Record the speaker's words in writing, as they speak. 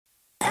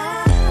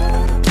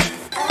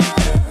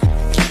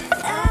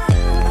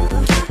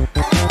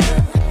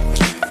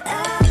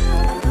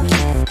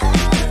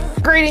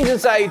Greetings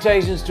and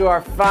salutations to our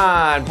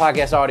fine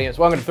podcast audience.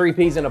 Welcome to 3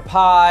 Ps in a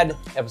Pod,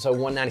 episode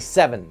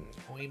 197.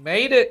 We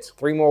made it.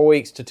 3 more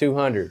weeks to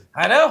 200.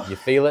 I know. You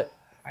feel it?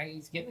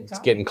 It's getting It's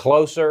getting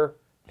closer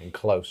and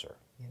closer.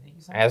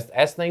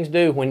 As things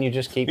do when you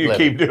just keep living.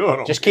 You keep doing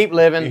them. Just keep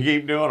living. You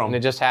keep doing them. And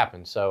it just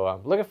happens. So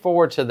looking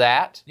forward to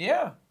that.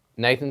 Yeah.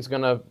 Nathan's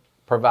going to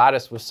provide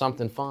us with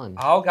something fun.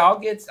 I'll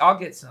get some.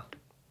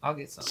 I'll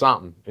get some.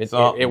 Something.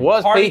 Something. It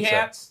was Party pizza.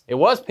 hats. It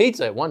was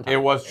pizza at one time. It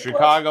was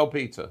Chicago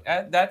pizza.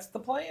 That's the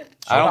plan.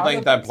 I don't Chicago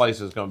think that pizza.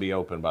 place is going to be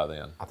open by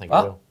then. I think it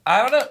will.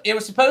 I don't know. It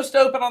was supposed to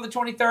open on the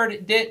 23rd.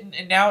 It didn't,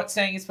 and now it's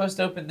saying it's supposed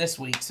to open this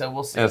week. So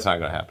we'll see. That's not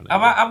going to happen.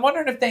 I'm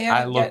wondering if they I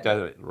haven't. looked at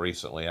it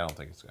recently. I don't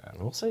think it's going to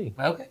happen. We'll see.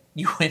 Okay,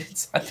 you went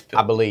inside the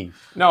I building.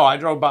 believe. No, I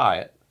drove by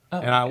it,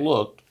 and I okay.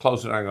 looked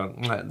closer, and I go,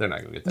 "Nah, they're not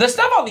going to get that. The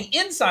stuff on the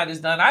inside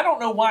is done. I don't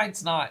know why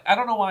it's not.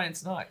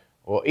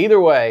 Well, either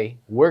way,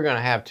 we're going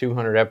to have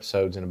 200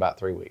 episodes in about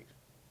 3 weeks.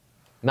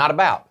 Not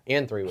about,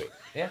 in 3 weeks.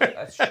 Yeah,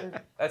 that's true.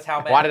 That's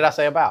how bad. Why did I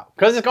say about?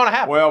 Because it's going to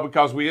happen. Well,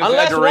 because we just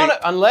had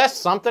to unless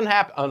something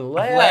happens.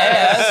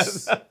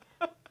 Unless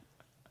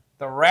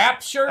the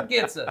rapture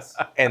gets us.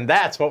 And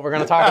that's what we're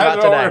going to talk about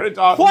That's what we're today. gonna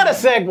talk- What a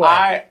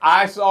segue.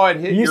 I saw it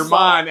hit You your saw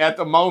mind at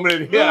the moment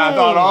it hit. I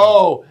thought,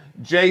 oh,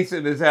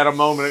 Jason has had a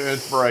moment of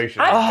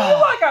inspiration. I feel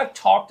like I've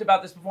talked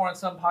about this before on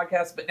some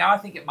podcasts, but now I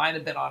think it might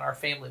have been on our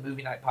family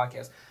movie night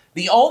podcast.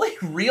 The only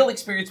real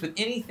experience with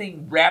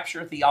anything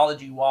Rapture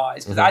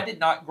theology-wise, because I did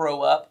not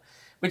grow up,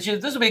 this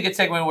would be a good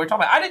segue when we're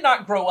talking about, I did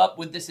not grow up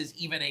with this as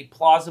even a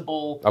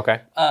plausible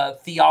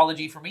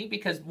theology for me,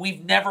 because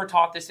we've never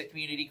taught this at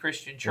Community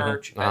Christian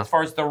Church as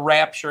far as the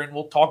Rapture, and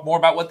we'll talk more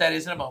about what that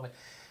is in a moment.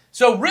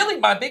 So really,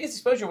 my biggest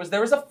exposure was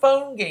there was a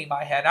phone game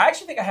I had. I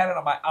actually think I had it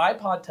on my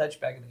iPod Touch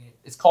back in the game.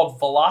 It's called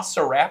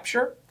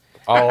Velocirapture.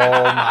 Oh,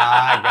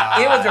 my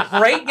God. It was a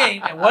great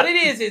game, and what it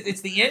is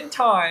it's the end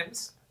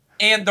times,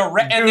 and Do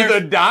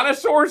the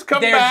dinosaurs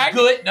come back?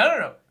 Good.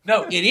 No.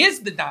 It is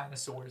the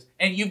dinosaurs,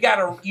 and you've got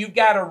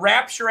to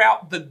rapture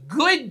out the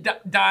good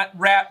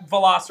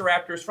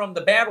velociraptors from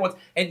the bad ones,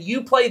 and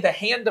you play the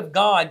hand of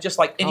God,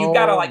 and you've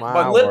got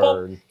to flip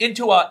them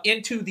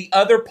into the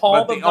other palm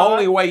But of the God.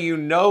 only way you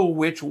know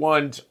which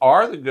ones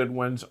are the good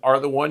ones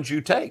are the ones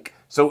you take.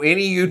 So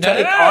any you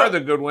take are the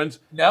good ones.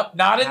 No,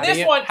 not in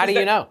this one. How do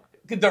you know?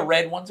 The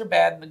red ones are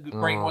bad and the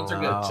green ones are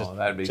good. Oh,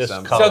 that'd be just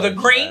something. So the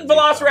green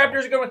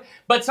velociraptors are good ones.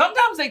 But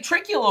sometimes they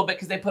trick you a little bit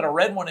because they put a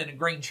red one in a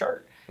green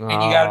shirt. And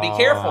you got to be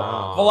careful.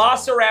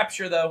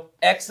 Velocirapture, though,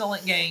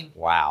 excellent game.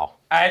 Wow.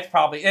 They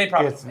probably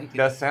won't make it.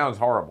 That sounds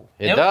horrible.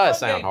 It was a does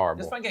fun sound game.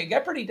 horrible. It's a fun game. It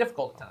got pretty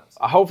difficult at times.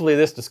 Hopefully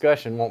this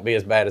discussion won't be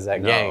as bad as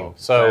that game.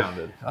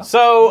 No,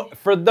 So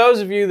for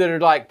those of you that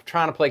are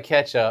trying to play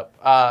catch up,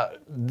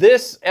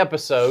 this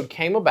episode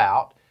came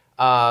about.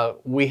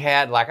 We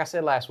had, like I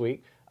said last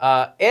week,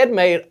 Ed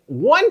made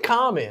one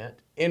comment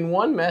in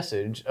one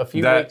message a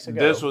few weeks ago.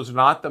 This was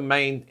not the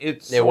main.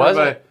 It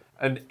wasn't?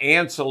 an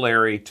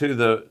ancillary to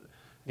the.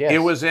 Yes. It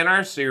was in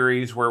our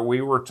series where we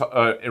were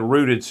a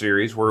rooted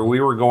series where we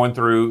were going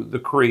through the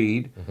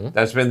creed.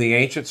 That's been the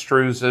ancient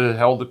truths that have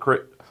held the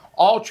creed.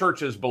 All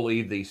churches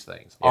believe these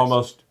things. Yes.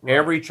 Almost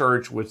every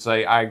church would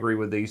say, "I agree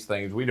with these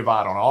things." We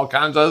divide on all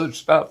kinds of other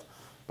stuff,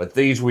 but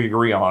these we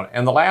agree on.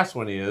 And the last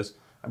one is,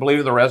 I believe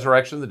in the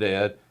resurrection of the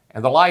dead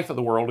and the life of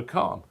the world to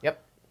come.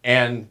 Yep.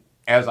 And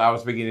as I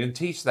was beginning to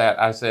teach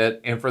that, I said,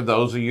 and for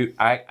those of you,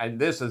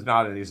 this is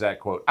not an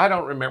exact quote. I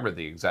don't remember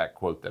the exact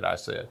quote that I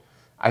said.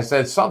 I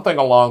said something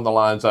along the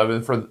lines of,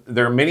 and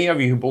there are many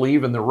of you who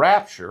believe in the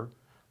rapture,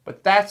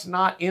 but that's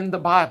not in the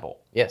Bible.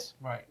 Yes.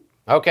 Right.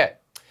 Okay.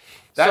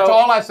 That's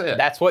all I said.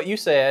 That's what you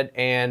said,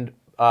 and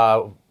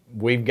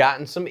we've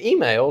gotten some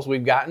emails.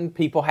 We've gotten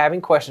people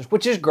having questions,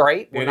 which is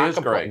great. We're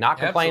not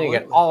complaining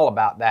at all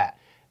about that.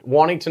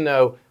 Wanting to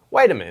know,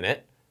 wait a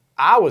minute,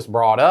 I was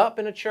brought up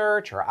in a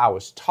church, or I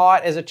was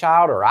taught as a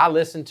child, or I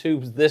listened to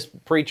this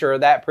preacher or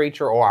that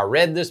preacher, or I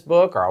read this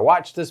book, or I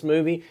watched this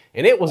movie,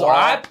 and it was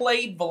I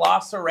played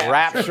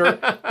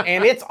Velocirapture.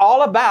 And it's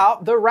all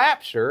about the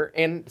rapture.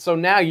 And so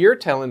now you're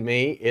telling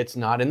me it's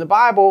not in the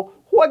Bible.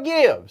 What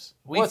gives?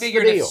 We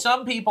figured if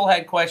some people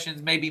had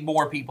questions, maybe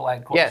more people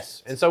had questions.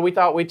 Yes, and so we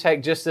thought we'd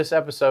take just this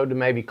episode to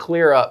maybe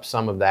clear up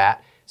some of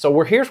that. So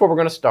here's where we're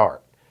going to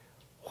start.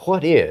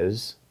 What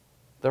is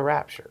the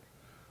rapture?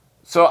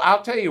 So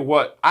I'll tell you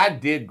what, I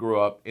did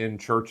grow up in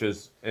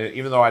churches,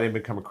 even though I didn't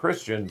become a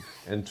Christian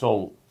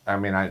until,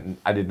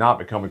 I did not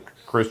become a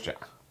Christian.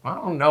 I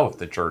don't know if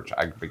the church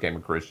I became a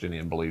Christian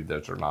in believed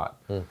this or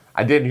not.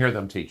 I didn't hear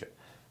them teach it.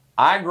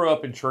 I grew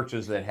up in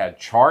churches that had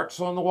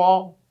charts on the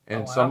wall,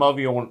 and some of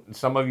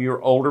you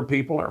are older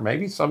people, or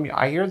maybe some,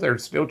 I hear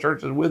there's still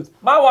churches with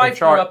my wife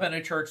grew up in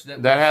a church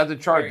that had the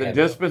chart, the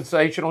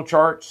dispensational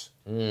charts.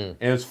 And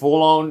it's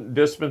full-on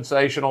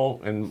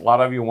dispensational, and a lot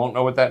of you won't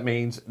know what that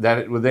means. That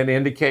it would then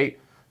indicate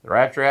the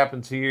rapture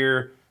happens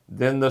here,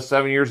 then the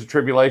 7 years of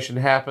tribulation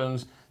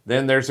happens,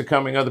 then there's the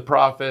coming of the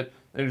prophet,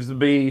 there's the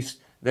beast,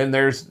 then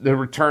there's the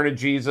return of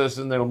Jesus,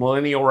 and the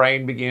millennial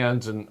reign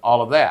begins, and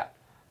all of that.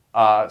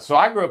 So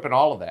I grew up in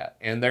all of that,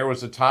 and there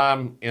was a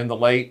time in the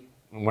late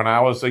when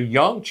I was a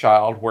young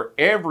child, where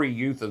every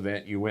youth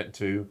event you went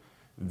to,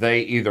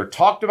 they either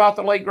talked about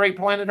the late great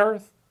planet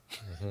Earth,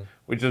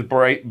 which is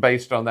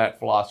based on that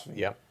philosophy.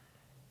 Yep.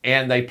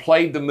 And they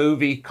played the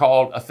movie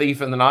called A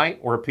Thief in the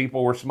Night, where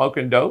people were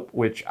smoking dope,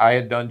 which I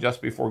had done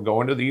just before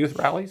going to the youth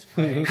rallies.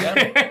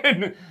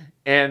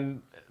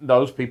 and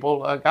those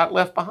people got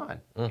left behind.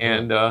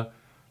 And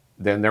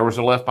then there was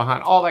a Left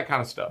Behind, all that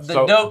kind of stuff.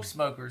 The dope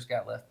smokers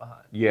got left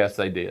behind. Yes,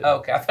 they did.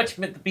 Okay, I thought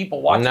you meant the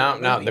people watching the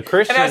movie. No, the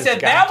Christians. And I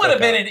said, that would have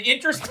been an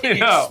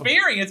interesting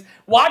experience.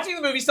 Watching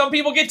the movie, some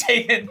people get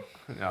taken.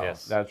 No,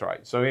 that's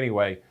right. So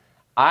anyway,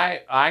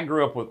 I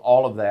grew up with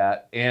all of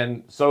that.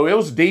 And so it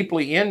was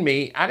deeply in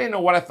me. I didn't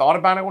know what I thought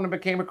about it when I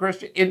became a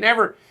Christian. It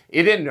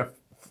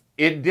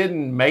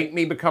didn't make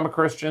me become a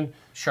Christian.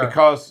 Sure.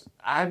 Because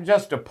I'm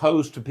just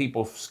opposed to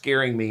people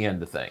scaring me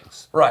into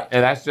things. Right.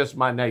 And that's just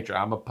my nature.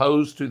 I'm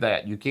opposed to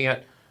that. You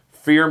can't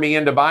fear me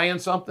into buying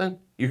something.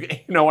 You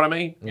know what I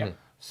mean? Yeah.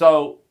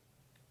 So,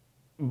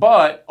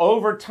 but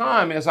over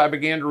time, as I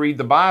began to read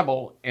the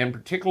Bible, and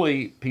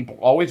particularly people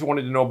always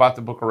wanted to know about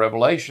the book of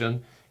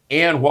Revelation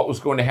and what was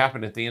going to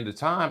happen at the end of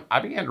time, I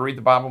began to read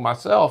the Bible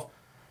myself.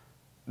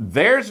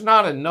 There's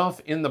not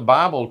enough in the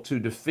Bible to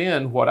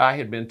defend what I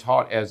had been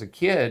taught as a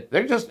kid.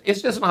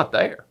 It's just not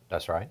there.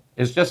 That's right.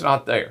 It's just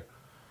not there.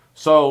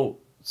 So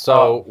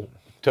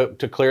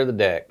to clear the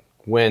deck,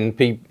 when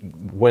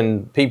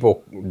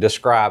people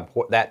describe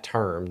that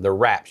term, the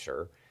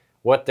rapture,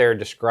 what they're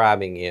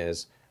describing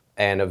is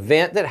an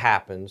event that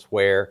happens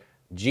where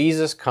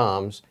Jesus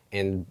comes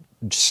and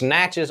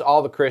snatches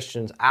all the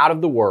Christians out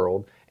of the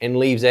world and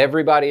leaves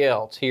everybody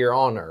else here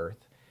on earth.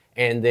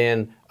 And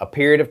then a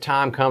period of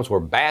time comes where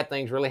bad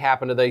things really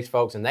happen to these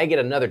folks, and they get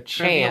another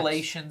chance.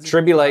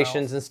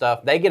 Tribulations and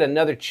stuff. They get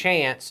another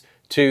chance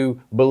to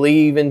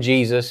believe in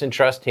Jesus and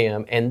trust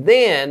Him. And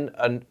then,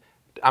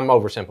 I'm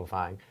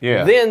oversimplifying.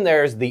 Yeah. Then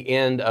there's the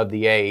end of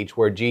the age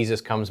where Jesus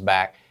comes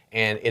back,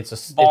 and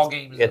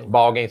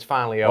ball game's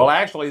finally over. Well,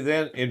 actually,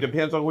 then it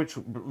depends on which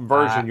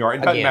version you are.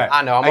 It doesn't matter.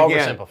 I know, I'm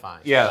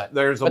oversimplifying. Yeah,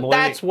 but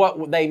that's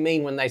what they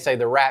mean when they say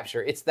the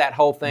rapture. It's that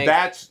whole thing.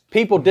 That's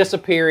people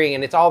disappearing,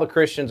 and it's all the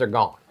Christians are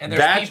gone. And there's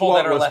that's people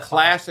what that are was left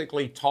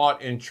classically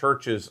taught in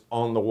churches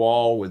on the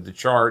wall with the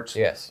charts.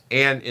 Yes.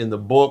 And in the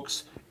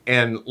books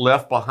and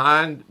Left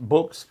Behind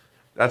books.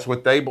 That's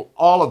what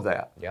all of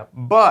that. Yep.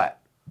 But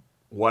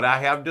what I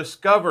have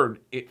discovered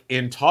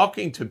in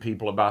talking to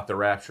people about the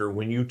rapture,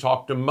 when you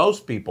talk to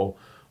most people,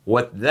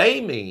 what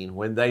they mean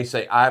when they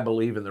say, I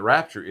believe in the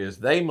rapture, is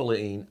they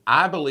mean,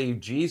 I believe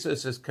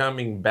Jesus is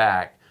coming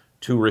back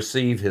to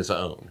receive His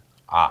own.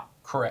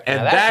 Correct.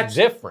 And that's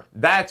different.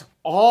 That's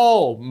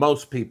all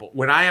most people.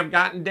 When I have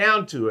gotten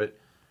down to it,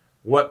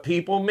 what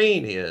people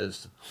mean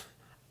is,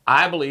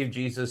 I believe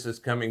Jesus is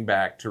coming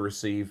back to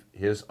receive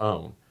His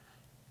own.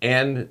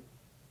 And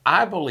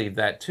I believe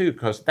that too,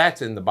 because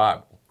that's in the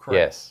Bible. Correct.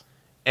 Yes.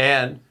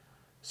 And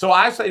so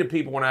I say to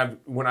people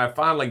when I've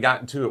finally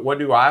gotten to it, what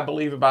do I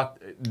believe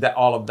about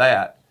all of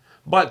that?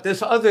 But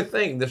this other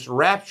thing, this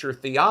rapture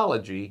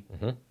theology,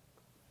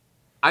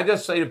 I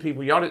just say to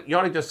people, you ought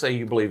to just say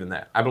you believe in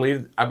that. I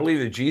believe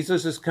that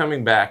Jesus is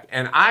coming back,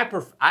 and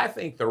I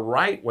think the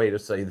right way to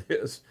say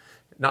this,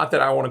 not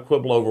that I want to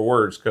quibble over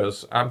words,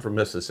 because I'm from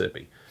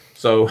Mississippi,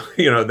 so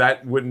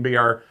that wouldn't be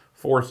our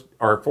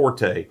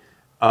forte.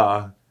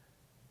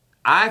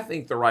 I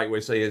think the right way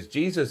to say is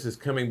Jesus is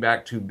coming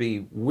back to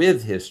be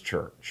with His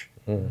church,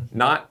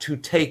 not to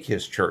take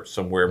His church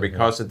somewhere,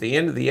 because at the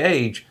end of the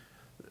age,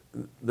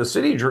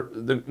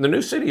 the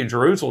new city of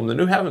Jerusalem, the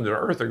new heavens and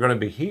earth are going to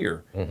be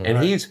here.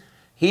 And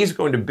He's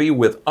going to be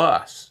with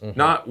us,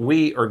 not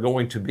we are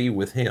going to be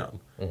with Him.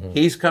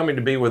 He's coming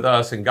to be with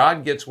us, and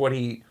God gets what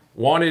He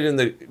wanted in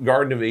the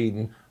Garden of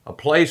Eden, a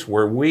place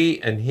where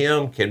we and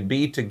Him can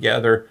be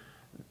together.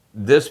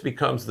 This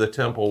becomes the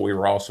temple we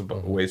were also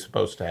always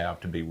supposed to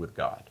have to be with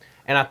God.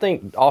 And I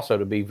think also,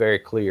 to be very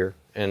clear,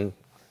 and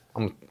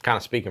I'm kind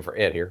of speaking for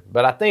Ed here,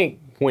 but I think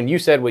when you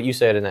said what you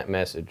said in that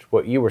message,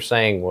 what you were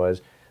saying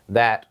was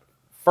that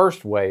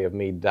first way of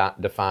me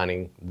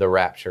defining the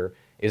rapture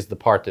is the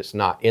part that's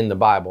not in the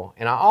Bible.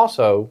 And I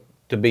also,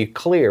 to be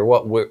clear,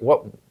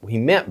 what he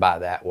meant by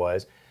that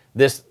was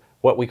this,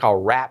 what we call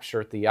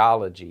rapture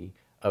theology,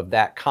 of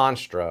that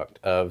construct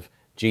of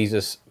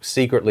Jesus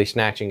secretly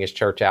snatching His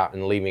church out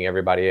and leaving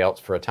everybody else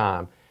for a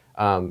time.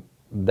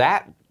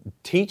 That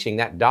teaching,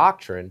 that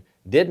doctrine,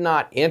 did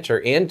not enter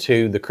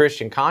into the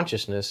Christian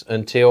consciousness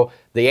until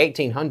the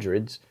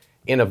 1800s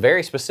in a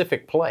very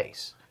specific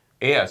place.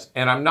 Yes,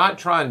 and I'm not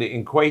trying to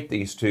equate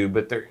these two,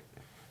 but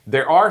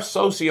there are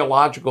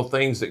sociological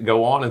things that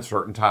go on in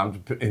certain times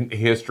in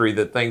history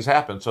that things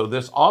happen. So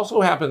this also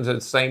happens at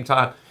the same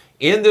time.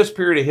 In this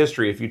period of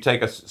history, if you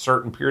take a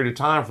certain period of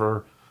time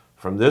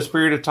from this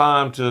period of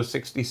time to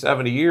 60,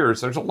 70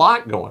 years, there's a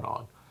lot going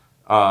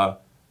on.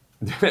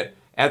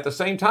 At the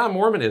same time,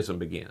 Mormonism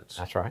begins.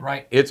 That's right.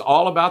 Right. It's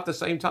all about the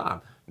same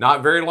time.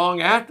 Not very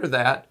long after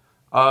that,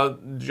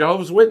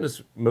 Jehovah's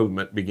Witness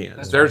movement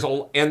begins.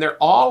 They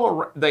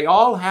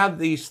all have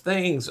these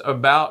things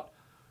about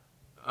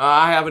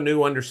I have a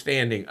new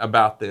understanding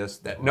about this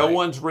that no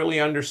one's really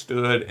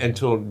understood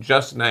until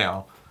just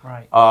now.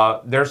 Right.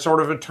 There's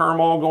sort of a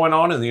turmoil going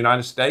on in the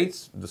United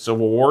States. The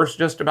Civil War is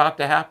just about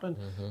to happen.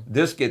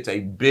 This gets a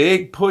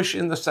big push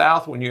in the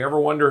South when you ever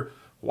wonder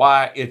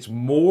why it's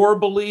more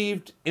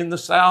believed in the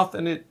South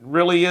than it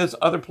really is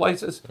other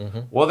places.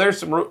 Well, there's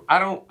some, I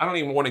don't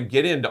even want to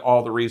get into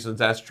all the reasons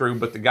that's true,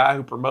 but the guy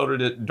who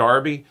promoted it,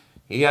 Darby,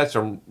 he had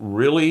some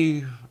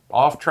really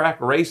off-track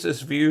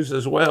racist views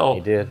as well.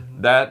 He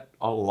did. That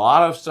a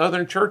lot of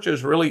Southern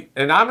churches really,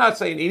 and I'm not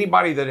saying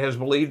anybody that has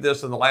believed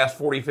this in the last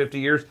 40, 50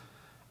 years,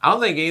 I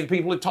don't think any of the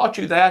people that taught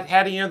you that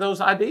had any of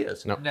those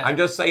ideas. No. I'm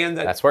just saying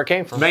that that's where it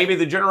came from. Maybe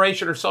the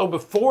generation or so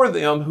before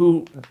them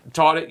who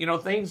taught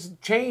it, things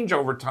change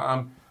over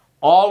time.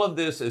 All of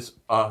this is,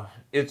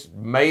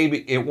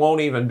 it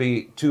won't even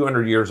be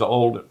 200 years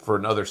old for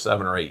another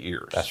 7 or 8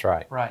 years. That's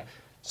right. Right.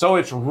 So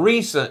it's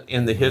recent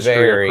in the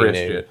history of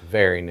Christian.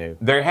 Very new.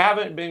 There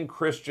haven't been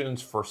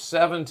Christians for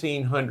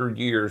 1,700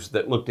 years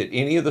that looked at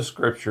any of the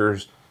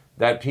scriptures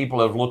that people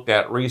have looked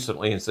at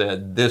recently and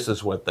said, this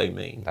is what they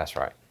mean. That's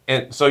right.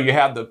 And so you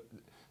have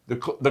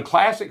the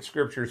classic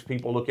scriptures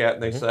people look at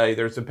and they say,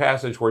 there's a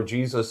passage where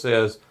Jesus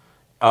says,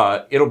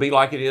 it'll be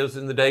like it is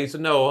in the days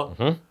of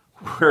Noah,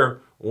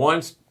 where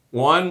one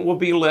will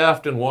be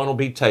left and one will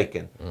be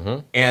taken.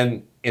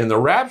 And in the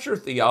rapture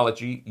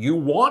theology, you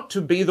want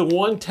to be the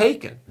one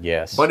taken.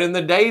 Yes. But in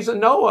the days of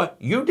Noah,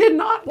 you did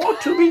not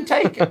want to be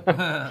taken.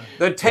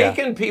 The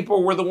taken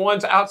people were the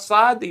ones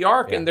outside the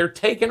ark, and they're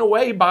taken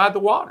away by the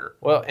water.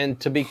 Well, and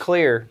to be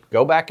clear,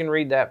 go back and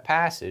read that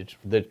passage.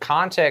 The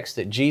context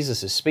that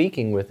Jesus is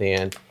speaking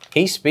within,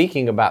 he's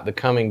speaking about the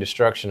coming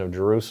destruction of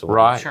Jerusalem.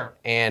 Right. Sure.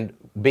 And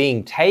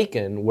being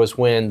taken was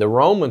when the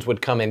Romans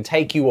would come and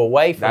take you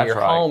away from your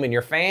home and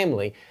your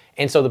family.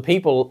 And so the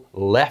people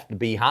left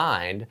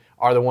behind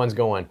are the ones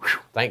going,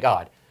 thank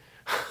God.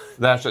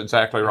 That's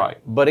exactly right.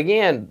 But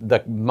again,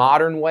 the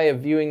modern way of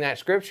viewing that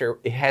scripture,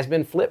 it has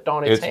been flipped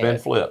on its head. It's been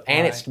flipped.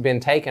 And it's been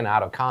taken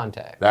out of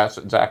context. That's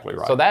exactly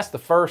right. So that's the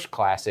first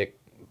classic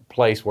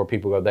place where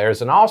people go.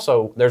 There's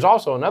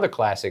also another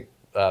classic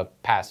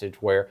passage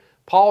where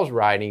Paul's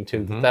writing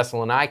to the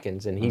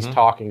Thessalonians, and he's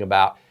talking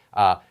about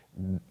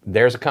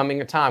there's a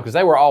coming a time, because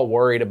they were all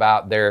worried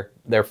about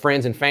their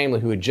friends and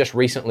family who had just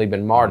recently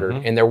been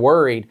martyred, and they're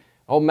worried,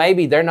 oh,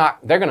 maybe they're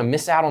going to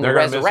miss out on the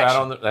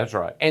resurrection. That's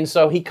right. And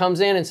so he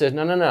comes in and says,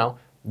 no,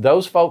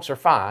 those folks are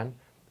fine.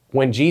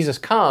 When Jesus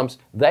comes,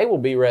 they will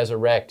be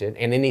resurrected.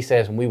 And then he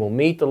says, we will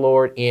meet the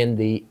Lord in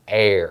the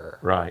air.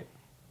 Right.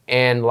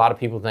 And a lot of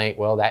people think,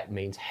 well, that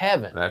means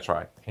heaven. That's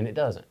right. And it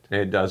doesn't.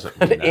 It doesn't.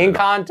 Mean that in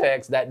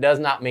context, that does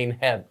not mean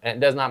heaven.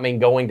 It does not mean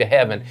going to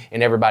heaven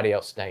and everybody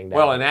else staying down.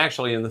 Well, and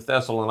actually in the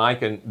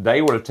Thessalonican,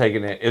 they would have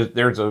taken it,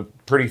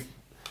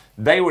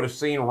 they would have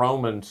seen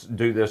Romans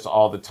do this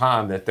all the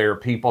time, that there are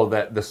people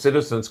that the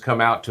citizens come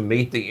out to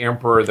meet the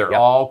emperor. They're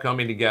all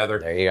coming together.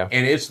 There you go.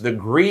 And it's the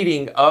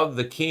greeting of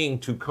the king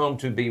to come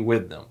to be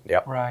with them.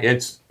 Yep. Right.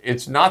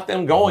 It's not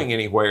them going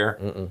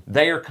anywhere.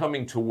 They are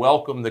coming to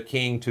welcome the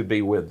king to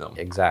be with them.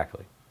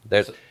 Exactly.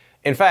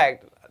 In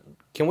fact,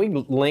 can we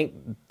link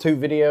 2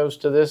 videos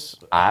to this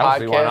I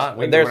don't podcast? see why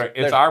not.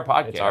 It's our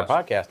podcast. It's our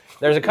podcast.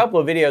 There's a couple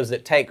of videos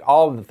that take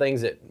all of the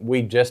things that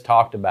we just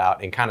talked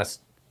about and kind of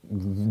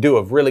do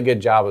a really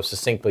good job of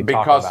succinctly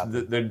talking about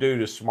Because the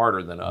dude is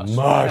smarter than us.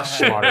 much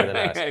smarter than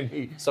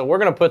us. So we're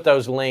going to put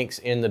those links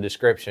in the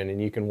description,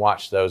 and you can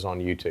watch those on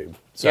YouTube.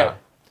 So, yeah.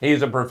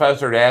 He's a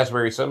professor at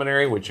Asbury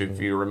Seminary, which if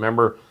you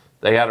remember,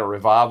 they had a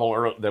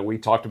revival that we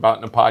talked about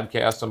in a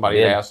podcast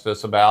somebody asked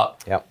us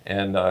about. Yep.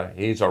 And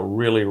he's a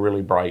really,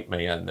 really bright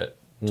man that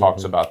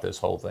talks about this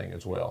whole thing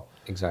as well.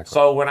 Exactly.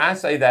 So when I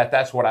say that,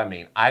 that's what I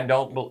mean.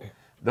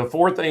 The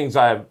 4 things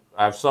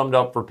I've summed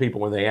up for people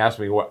when they ask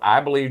me, what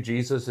I believe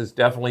Jesus is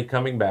definitely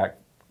coming back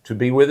to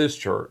be with his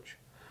church.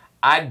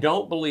 I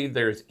don't believe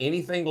there's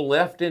anything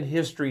left in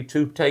history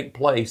to take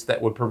place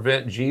that would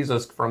prevent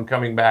Jesus from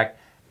coming back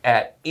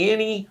at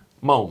any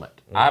moment.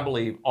 I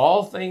believe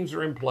all things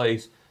are in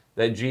place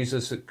that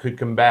Jesus could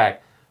come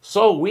back.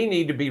 So we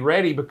need to be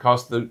ready,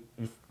 because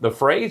the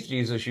phrase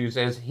Jesus used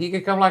is, he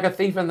could come like a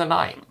thief in the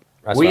night.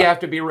 We have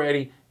to be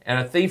ready. And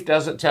a thief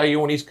doesn't tell you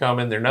when he's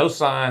coming. There are no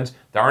signs.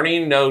 There aren't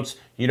any notes.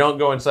 You don't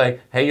go and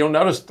say, hey, you'll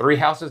notice 3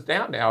 houses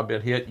down now have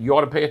been hit. You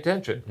ought to pay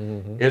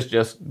attention. It's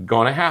just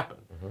going to happen.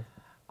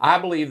 I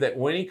believe that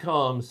when he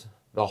comes,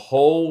 the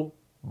whole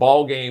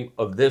ball game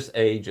of this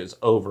age is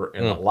over,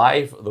 and the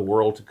life of the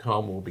world to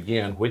come will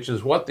begin, which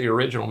is what the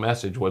original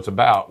message was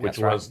about, which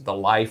was the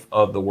life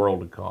of the world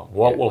to come.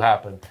 What will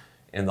happen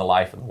in the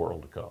life of the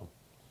world to come?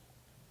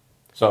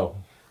 So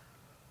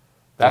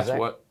that's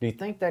what... Do you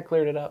think that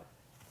cleared it up?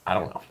 I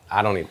don't know.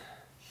 I don't either.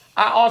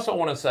 I also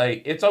want to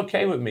say it's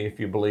okay with me if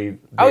you believe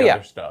the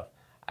other stuff.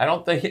 I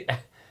don't think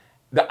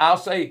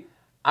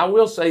I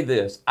will say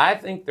this. I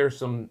think there's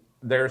some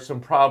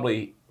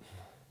probably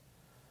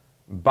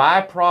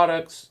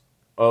byproducts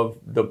of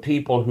the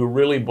people who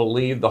really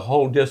believe the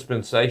whole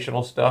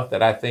dispensational stuff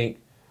that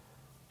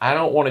I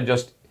don't want to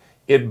just,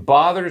 it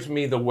bothers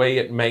me the way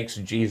it makes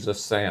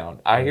Jesus sound.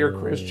 I hear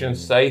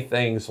Christians say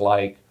things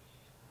like,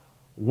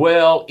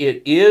 well,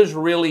 it is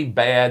really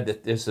bad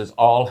that this is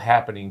all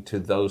happening to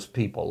those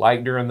people.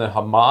 Like during the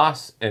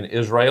Hamas and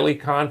Israeli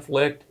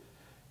conflict,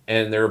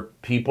 and there are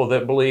people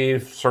that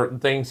believe certain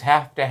things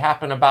have to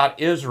happen about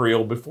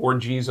Israel before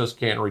Jesus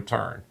can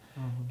return.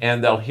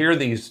 And they'll hear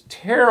these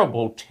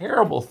terrible,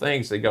 terrible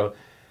things. They go,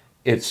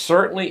 it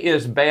certainly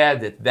is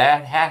bad that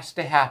that has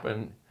to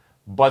happen,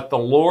 but the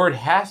Lord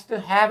has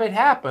to have it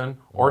happen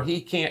or he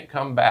can't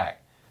come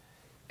back.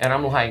 And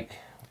I'm like,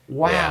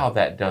 wow,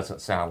 that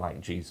doesn't sound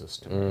like Jesus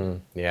to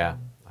me. Yeah,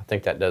 I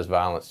think that does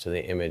violence to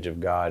the image of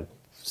God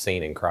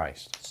seen in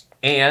Christ.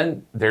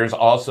 And there's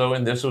also,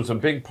 and this was a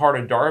big part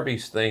of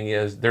Darby's thing,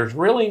 is there's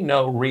really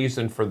no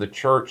reason for the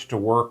church to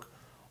work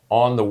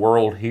on the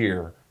world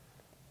here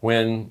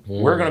when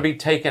we're going to be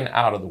taken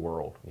out of the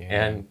world.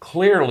 And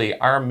clearly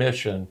our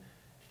mission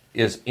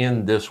is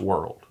in this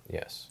world.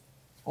 Yes.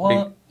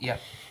 Well,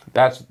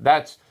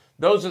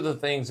 Those are the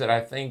things that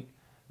I think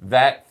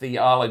that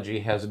theology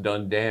has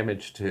done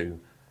damage to,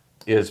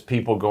 is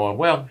people going,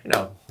 well, you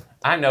know,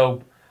 I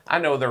know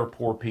there are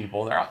poor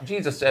people.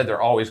 Jesus said there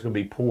are always going to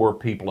be poor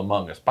people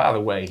among us. By the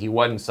way, he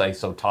wouldn't say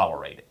so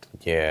tolerate it.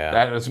 Yeah.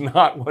 That is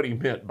not what he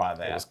meant by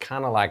that. It was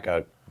kind of like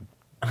a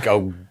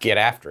go get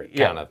after it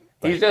kind of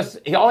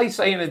thing. All he's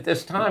saying at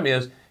this time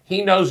is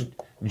he knows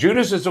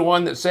Judas is the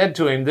one that said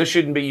to him, this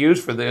shouldn't be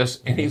used for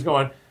this. And he's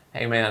going,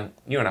 hey man,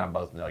 you and I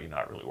both know you're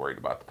not really worried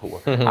about the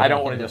poor. I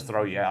don't want to just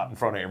throw you out in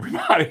front of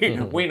everybody.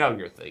 We know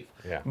you're a thief.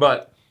 Yeah.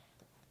 But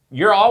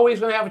you're always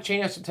going to have a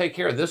chance to take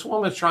care of this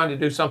woman's trying to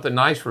do something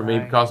nice for me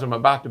because I'm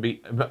about to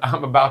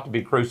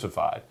be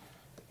crucified.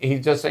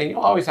 He's just saying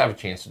you'll always have a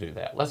chance to do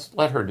that. Let's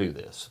let her do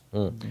this.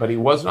 But he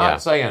was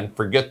not saying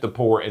forget the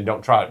poor and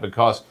don't try it,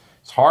 because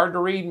it's hard to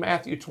read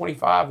Matthew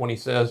 25 when he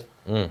says,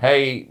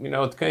 hey, you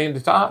know, at the end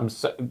of time,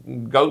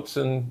 goats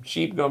and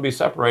sheep are going to be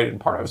separated, and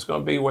part of it's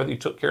going to be whether you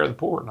took care of the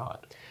poor or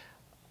not.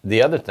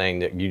 The other thing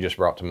that you just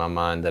brought to my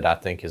mind that I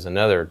think is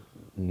another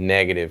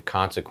negative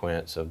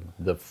consequence of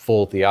the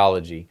full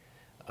theology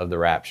of the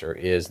rapture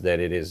is that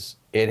it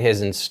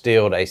has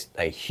instilled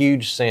a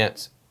huge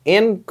sense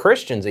in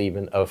Christians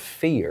even of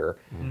fear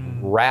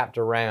wrapped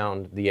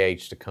around the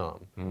age to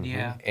come.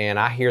 Yeah. And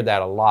I hear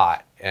that a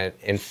lot. And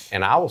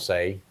I will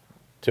say,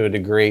 to a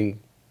degree,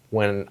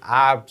 when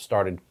I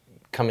started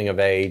coming of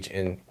age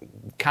and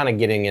kind of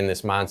getting in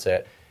this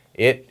mindset,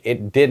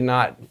 it did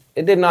not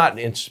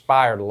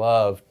inspire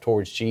love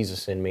towards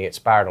Jesus in me. It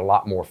inspired a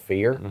lot more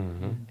fear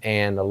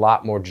and a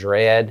lot more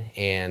dread,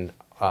 and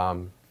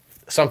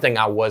something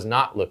I was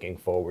not looking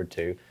forward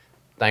to.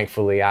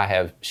 Thankfully, I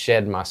have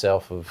shed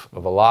myself of a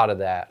lot of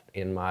that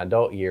in my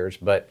adult years.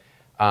 But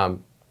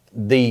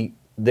the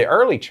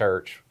early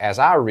church, as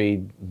I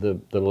read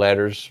the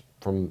letters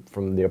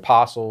from the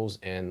apostles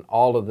and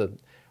all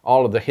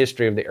of the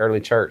history of the early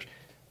church,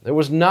 there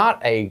was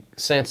not a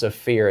sense of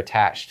fear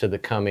attached to the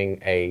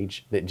coming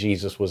age that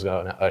Jesus was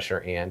going to usher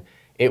in.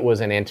 It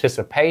was an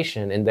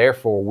anticipation, and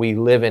therefore we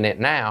live in it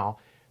now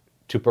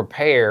to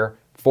prepare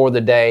for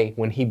the day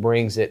when he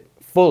brings it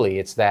fully.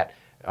 It's that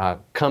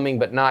coming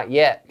but not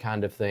yet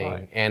kind of thing.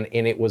 Right. And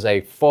it was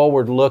a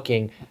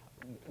forward-looking,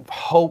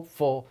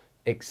 hopeful,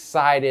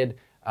 excited,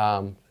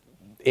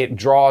 it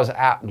draws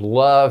out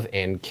love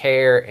and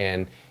care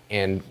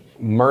and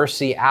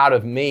mercy out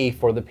of me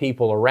for the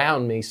people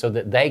around me so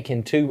that they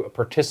can too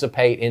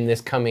participate in this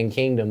coming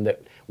kingdom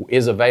that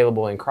is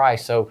available in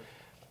Christ. So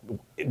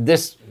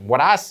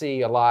what I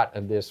see a lot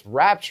of this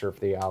rapture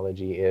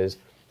theology is,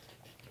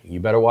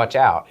 you better watch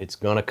out. It's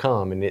going to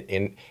come,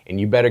 and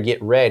you better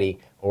get ready,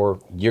 or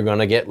you're going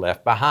to get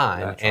left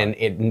behind. That's and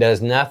right. It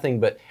does nothing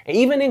but,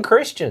 even in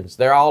Christians,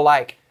 they're all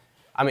like,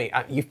 I mean,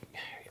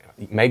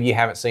 maybe you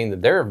haven't seen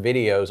that there are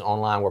videos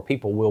online where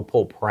people will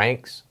pull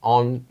pranks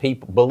on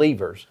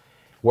believers,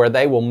 where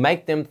they will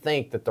make them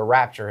think that the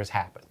rapture has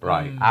happened.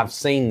 Right. I've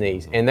seen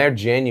these, and they're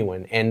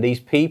genuine. And these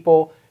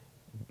people,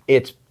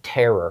 it's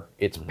terror,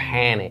 it's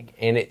panic,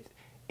 and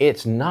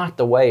it's not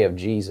the way of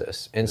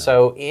Jesus. And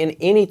so in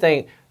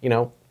anything,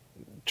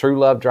 true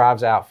love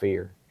drives out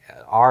fear.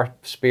 Our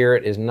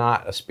spirit is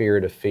not a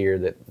spirit of fear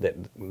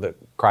that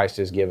Christ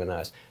has given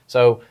us.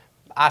 So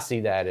I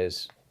see that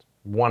as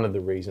one of the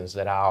reasons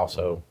that I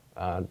also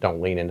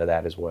don't lean into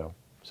that as well.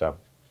 So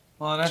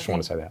I just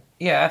want to say that.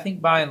 Yeah, I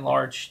think by and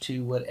large,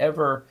 to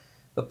whatever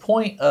the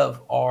point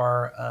of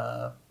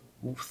our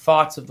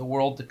thoughts of the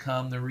world to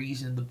come, the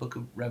reason the book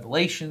of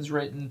Revelation's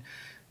written,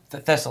 the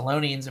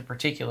Thessalonians in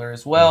particular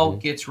as well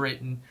gets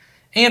written,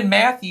 and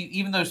Matthew,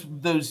 even those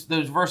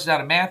verses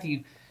out of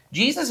Matthew,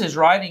 Jesus is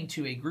writing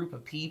to a group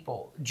of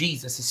people.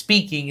 Jesus is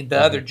speaking, the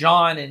other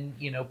John and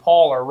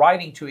Paul are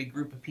writing to a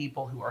group of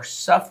people who are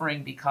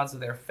suffering because of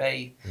their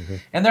faith.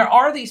 And there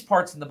are these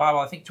parts in the Bible,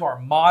 I think, to our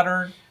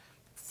modern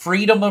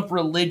freedom of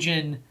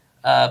religion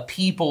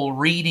people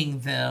reading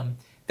them,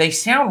 they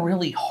sound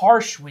really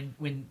harsh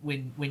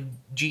when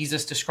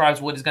Jesus describes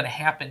what is going to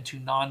happen to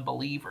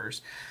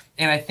non-believers.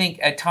 And I think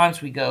at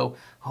times we go,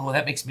 oh,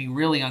 that makes me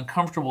really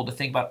uncomfortable to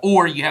think about.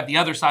 Or you have the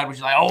other side, which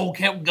is like, oh,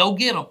 okay, go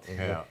get them.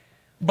 Yeah.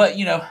 But,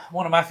 you know,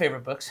 one of my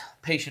favorite books,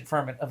 Patient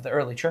Ferment of the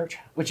Early Church,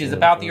 which is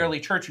about the early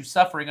church who's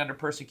suffering under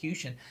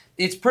persecution.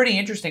 It's pretty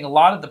interesting. A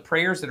lot of the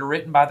prayers that are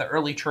written by the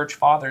early church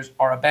fathers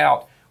are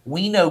about,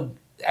 we know,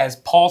 as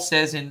Paul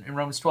says in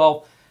Romans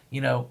 12,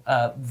 you know,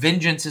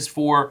 vengeance is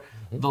for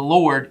the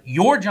Lord.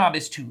 Your job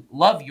is to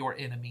love your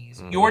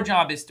enemies. Your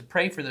job is to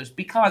pray for those.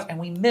 Because, and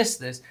we miss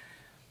this,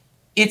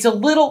 it's a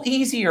little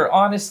easier,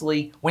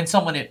 honestly, when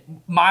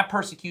my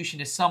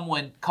persecution is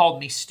someone called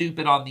me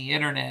stupid on the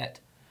internet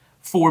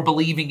for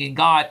believing in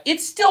God.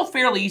 It's still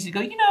fairly easy to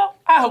go, you know,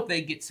 I hope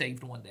they get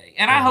saved one day.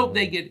 And I hope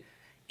they get...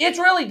 It's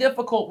really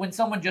difficult when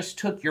someone just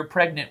took your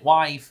pregnant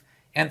wife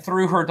and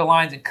threw her to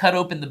lines and cut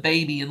open the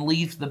baby and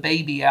leaves the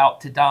baby out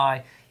to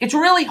die. It's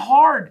really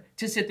hard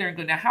to sit there and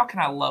go, now, how can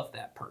I love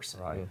that person?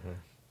 Right.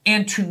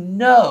 And to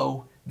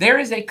know there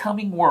is a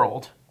coming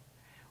world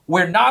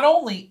where not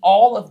only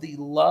all of the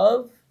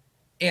love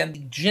and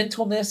the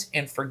gentleness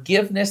and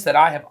forgiveness that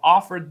I have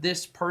offered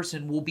this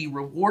person will be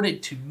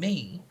rewarded to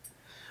me,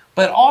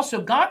 but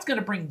also God's going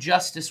to bring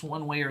justice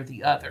one way or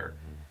the other.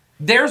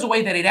 There's a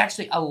way that it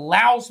actually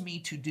allows me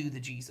to do the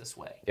Jesus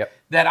way. Yep.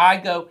 That I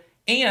go,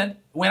 and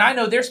when I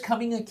know there's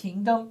coming a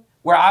kingdom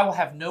where I will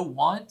have no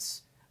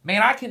wants,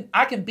 man,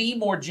 I can be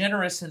more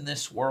generous in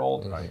this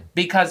world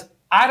because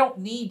I don't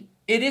need...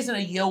 It isn't a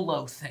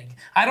YOLO thing.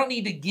 I don't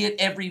need to get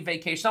every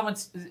vacation.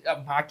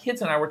 My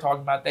kids and I were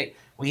talking about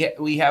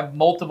we have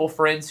multiple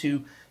friends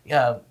who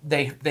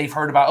they've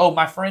heard about. Oh,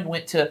 my friend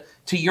went to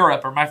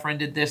Europe, or my friend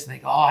did this, and they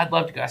go, oh, I'd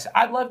love to go. I said,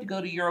 I'd love to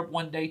go to Europe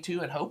one day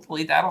too, and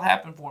hopefully that'll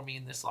happen for me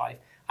in this life.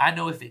 I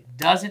know if it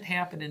doesn't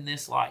happen in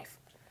this life,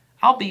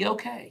 I'll be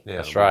okay. Yeah,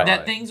 that's right.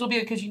 That things will be,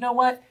 because you know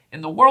what?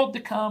 In the world to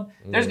come,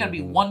 there's going to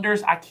be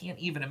wonders I can't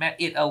even imagine.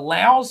 It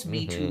allows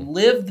me to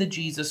live the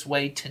Jesus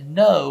way, to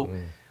know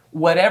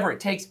whatever it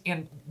takes.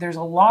 And there's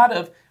a lot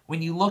of,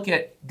 when you look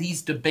at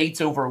these debates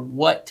over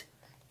what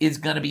is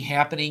going to be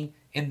happening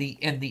in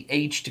the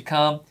age to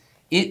come,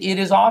 it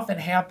has often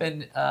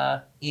happened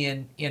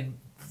in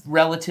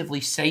relatively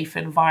safe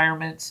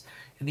environments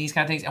and these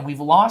kind of things. And we've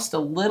lost a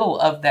little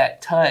of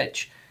that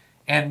touch.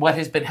 And what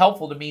has been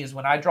helpful to me is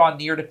when I draw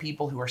near to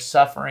people who are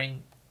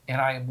suffering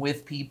and I am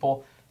with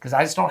people, because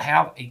I just don't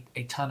have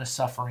a ton of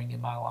suffering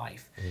in my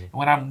life. And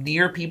when I'm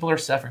near people who are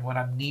suffering, when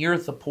I'm near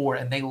the poor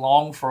and they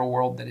long for a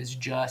world that is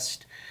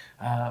just,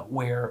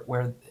 where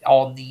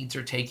all needs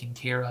are taken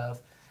care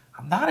of,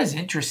 I'm not as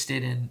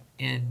interested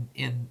in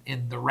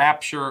the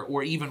rapture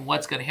or even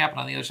what's going to happen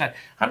on the other side.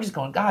 I'm just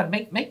going, God,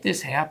 make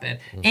this happen.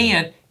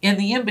 And in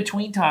the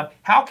in-between time,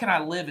 how can I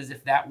live as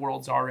if that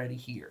world's already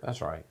here?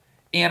 That's right.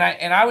 And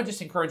I would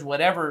just encourage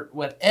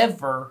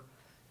whatever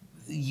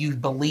you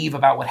believe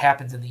about what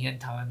happens in the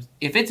end times,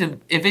 if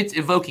it's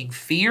evoking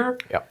fear,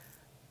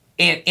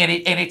 and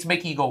it's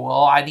making you go,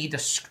 well, I need to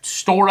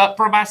store up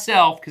for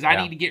myself because I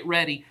need to get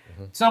ready.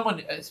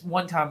 Someone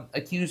one time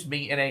accused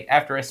me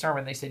after a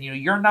sermon. They said, you know,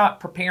 you're not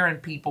preparing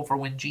people for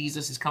when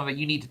Jesus is coming.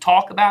 You need to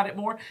talk about it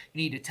more.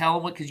 You need to tell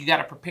them what, because you got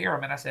to prepare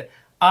them. And I said,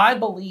 I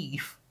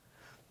believe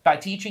by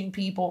teaching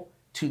people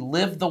to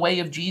live the way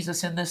of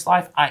Jesus in this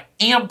life, I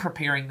am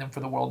preparing them for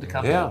the world to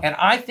come. Yeah. And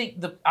I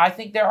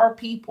think there are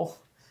people,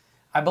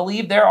 I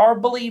believe there are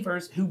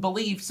believers who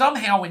believe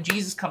somehow when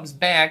Jesus comes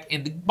back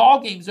and the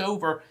ball game's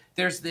over,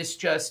 there's this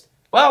just,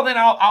 well, then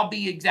I'll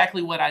be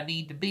exactly what I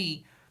need to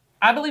be.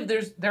 I believe there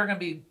are going to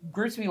be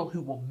groups of people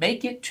who will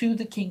make it to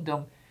the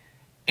kingdom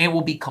and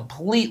will be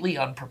completely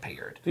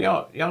unprepared.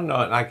 Y'all know,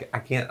 and I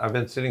can't, I've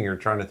been sitting here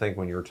trying to think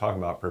when you were talking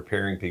about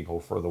preparing people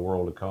for the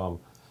world to come.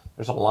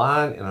 There's a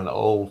line in an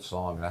old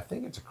song, and I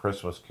think it's a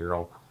Christmas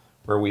carol,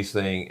 where we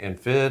sing, and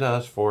fit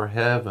us for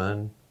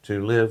heaven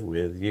to live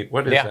with you.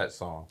 What is that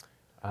song?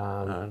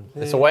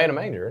 It's Away in a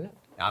Manger, isn't it?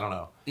 I don't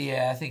know.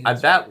 Yeah, I think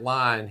that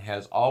line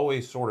has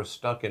always sort of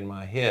stuck in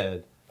my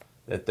head,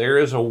 that there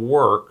is a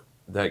work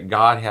that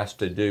God has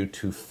to do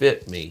to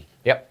fit me,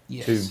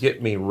 to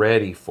get me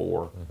ready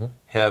for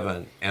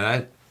heaven.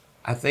 And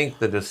I think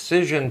the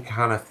decision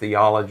kind of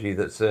theology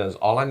that says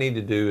all I need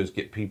to do is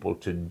get people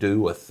to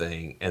do a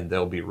thing and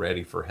they'll be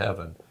ready for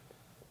heaven.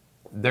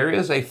 There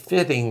is a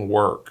fitting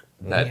work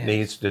that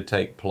needs to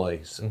take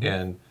place.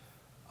 And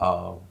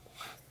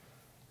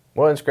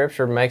well, and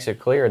Scripture makes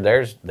it clear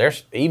there's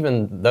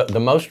even the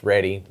most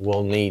ready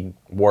will need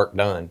work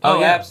done.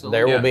 Oh, absolutely.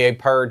 There will be a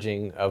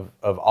purging of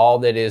all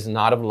that is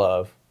not of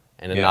love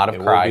and not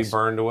of Christ. It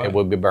will be burned away. It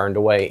will be burned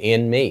away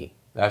in me.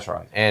 That's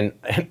right. And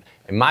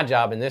my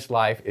job in this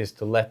life is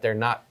to let there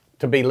not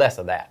to be less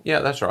of that. Yeah,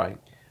 that's right.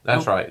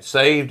 That's right.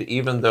 Saved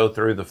even though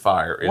through the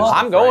fire. Well,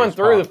 I'm going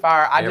through the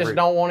fire. I just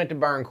don't want it to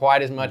burn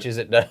quite as much as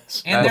it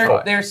does.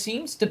 And there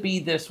seems to be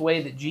this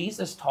way that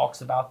Jesus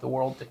talks about the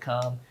world to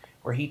come,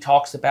 where he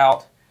talks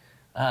about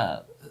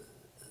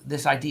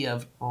this idea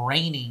of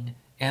reigning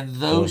and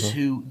those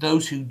who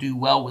do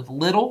well with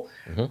little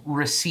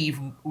receive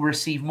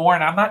more.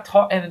 And I'm not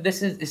talking. And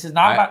this is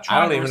not about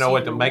trying. I don't even know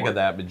what to make of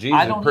that. But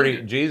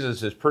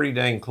Jesus is pretty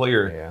dang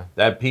clear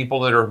that people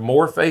that are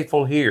more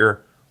faithful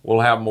here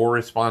will have more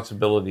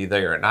responsibility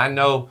there. And I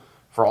know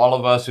for all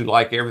of us who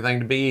like everything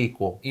to be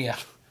equal. Yeah.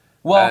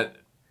 Well.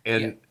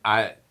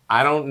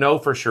 I don't know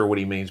for sure what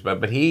he means,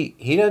 but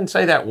he doesn't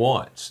say that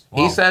once.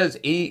 Wow.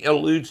 He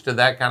alludes to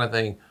that kind of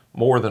thing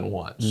more than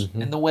once.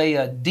 And the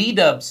way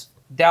D-Dubs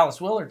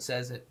Dallas Willard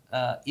says it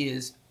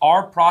is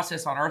our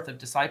process on earth of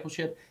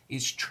discipleship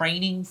is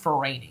training for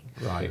reigning.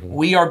 Right.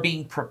 We are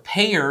being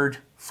prepared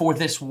for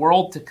this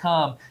world to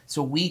come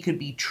so we could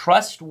be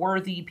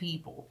trustworthy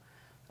people.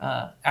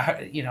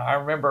 I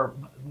remember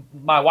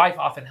my wife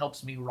often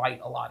helps me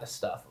write a lot of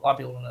stuff. A lot of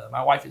people don't know that.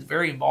 My wife is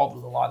very involved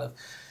with a lot of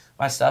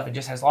my stuff and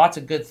just has lots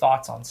of good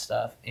thoughts on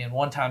stuff. And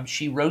one time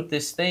she wrote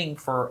this thing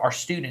for our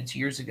students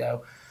years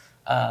ago.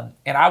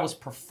 And I was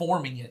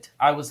performing it.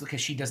 Because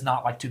she does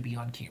not like to be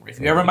on camera. If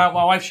you ever met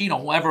my wife, she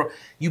don't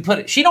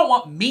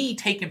want me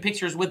taking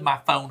pictures with my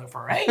phone of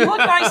her. Hey, you look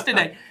nice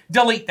today.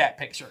 Delete that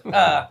picture.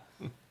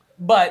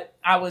 But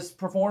I was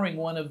performing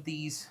one of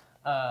these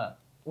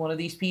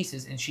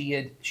pieces, and she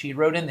had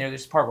wrote in there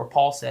this part where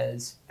Paul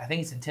says, I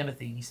think it's in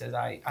Timothy, he says,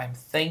 I'm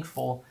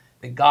thankful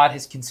that God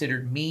has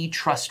considered me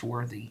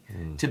trustworthy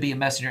to be a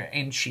messenger.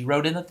 And she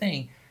wrote in the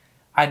thing,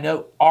 I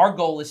know our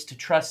goal is to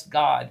trust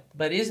God,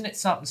 but isn't it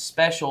something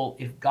special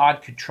if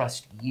God could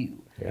trust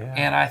you? Yeah.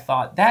 And I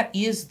thought, that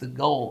is the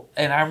goal.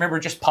 And I remember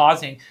just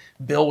pausing.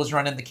 Bill was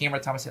running the camera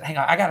at the time. I said, hang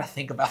on, I got to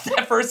think about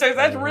that for a second.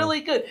 That's really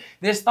good.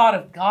 This thought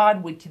of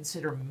God would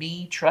consider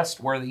me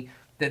trustworthy,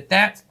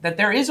 that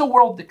there is a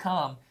world to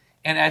come.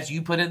 And as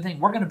you put in the thing,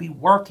 we're going to be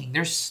working.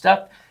 There's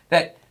stuff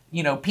that,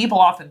 people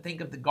often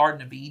think of the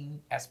Garden of Eden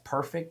as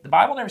perfect. The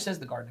Bible never says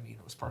the Garden of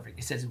Eden was perfect.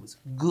 It says it was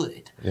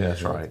good. Yeah,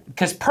 that's right.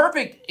 Because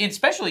perfect,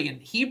 especially in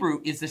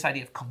Hebrew, is this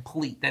idea of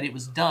complete, that it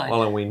was done.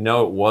 Well, and we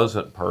know it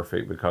wasn't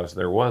perfect because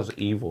there was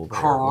evil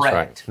there. Correct.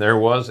 Right. There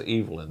was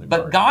evil in the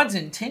garden. But God's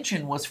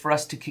intention was for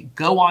us to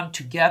go on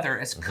together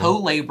as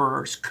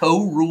co-laborers,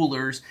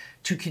 co-rulers,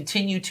 to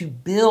continue to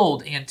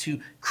build and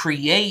to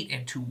create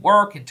and to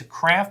work and to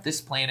craft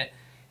this planet.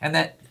 And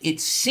that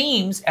it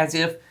seems as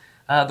if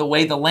the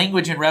way the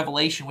language in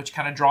Revelation, which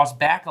kind of draws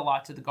back a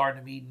lot to the Garden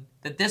of Eden,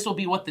 that this will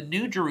be what the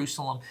New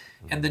Jerusalem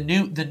and the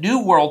new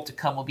world to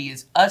come will be,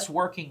 is us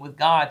working with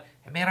God.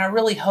 And man, I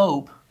really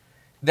hope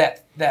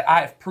that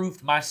I have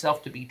proved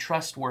myself to be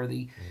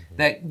trustworthy,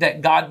 that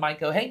God might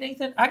go, hey,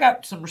 Nathan, I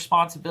got some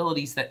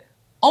responsibilities that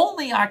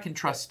only I can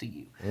trust to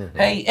you.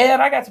 Hey, Ed,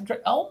 I got some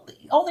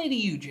only to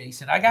you,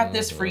 Jason. I got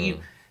this for you.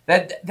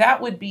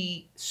 That would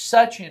be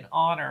such an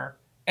honor.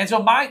 And so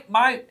my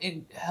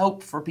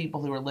hope for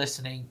people who are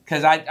listening,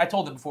 because I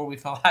told them before we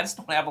fell, I just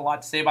don't have a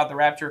lot to say about the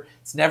rapture.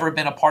 It's never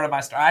been a part of my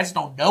story. I just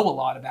don't know a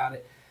lot about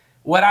it.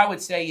 What I would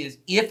say is,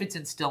 if it's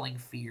instilling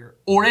fear,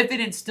 or if it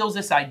instills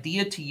this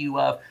idea to you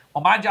of,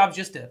 well, my job's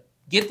just to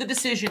get the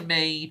decision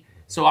made,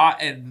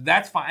 and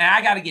that's fine. And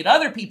I got to get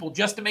other people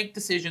just to make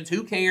decisions.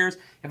 Who cares?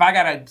 If I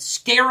got to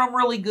scare them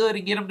really good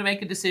and get them to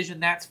make a decision,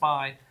 that's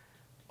fine.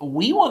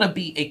 We want to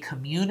be a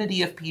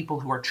community of people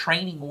who are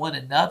training one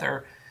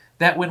another,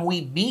 that when we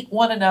meet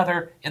one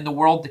another in the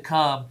world to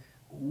come,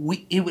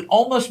 it would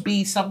almost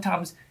be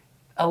sometimes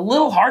a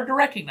little hard to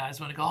recognize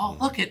when we go, oh,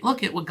 look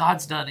at what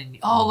God's done, and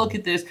oh, look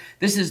at this.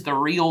 This is the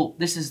real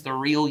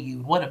you.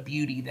 And what a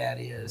beauty that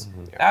is.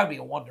 That would be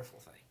a wonderful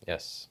thing.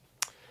 Yes.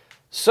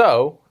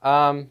 So,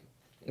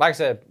 like I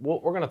said, we're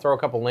going to throw a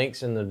couple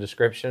links in the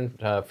description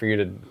for you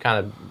to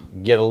kind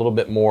of get a little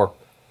bit more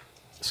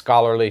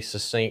scholarly,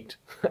 succinct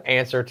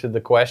answer to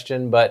the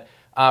question. But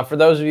for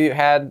those of you who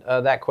had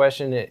that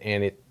question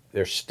and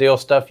there's still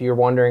stuff you're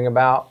wondering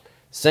about,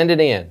 send it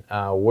in.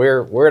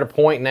 We're at a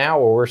point now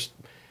where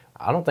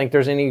I don't think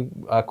there's any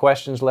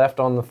questions left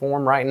on the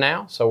form right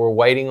now, so we're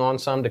waiting on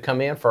some to come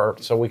in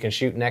so we can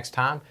shoot next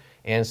time.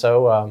 And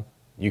so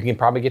you can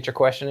probably get your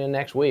question in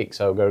next week.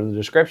 So go to the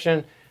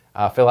description,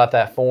 fill out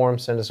that form,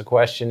 send us a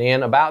question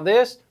in about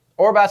this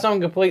or about something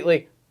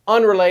completely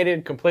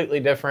unrelated, completely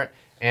different.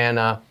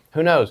 And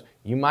who knows,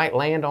 you might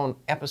land on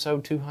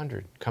episode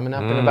 200 coming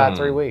up in about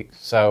 3 weeks.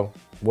 So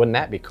wouldn't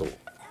that be cool?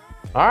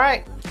 All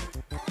right.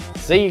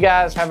 See you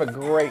guys. Have a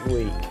great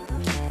week.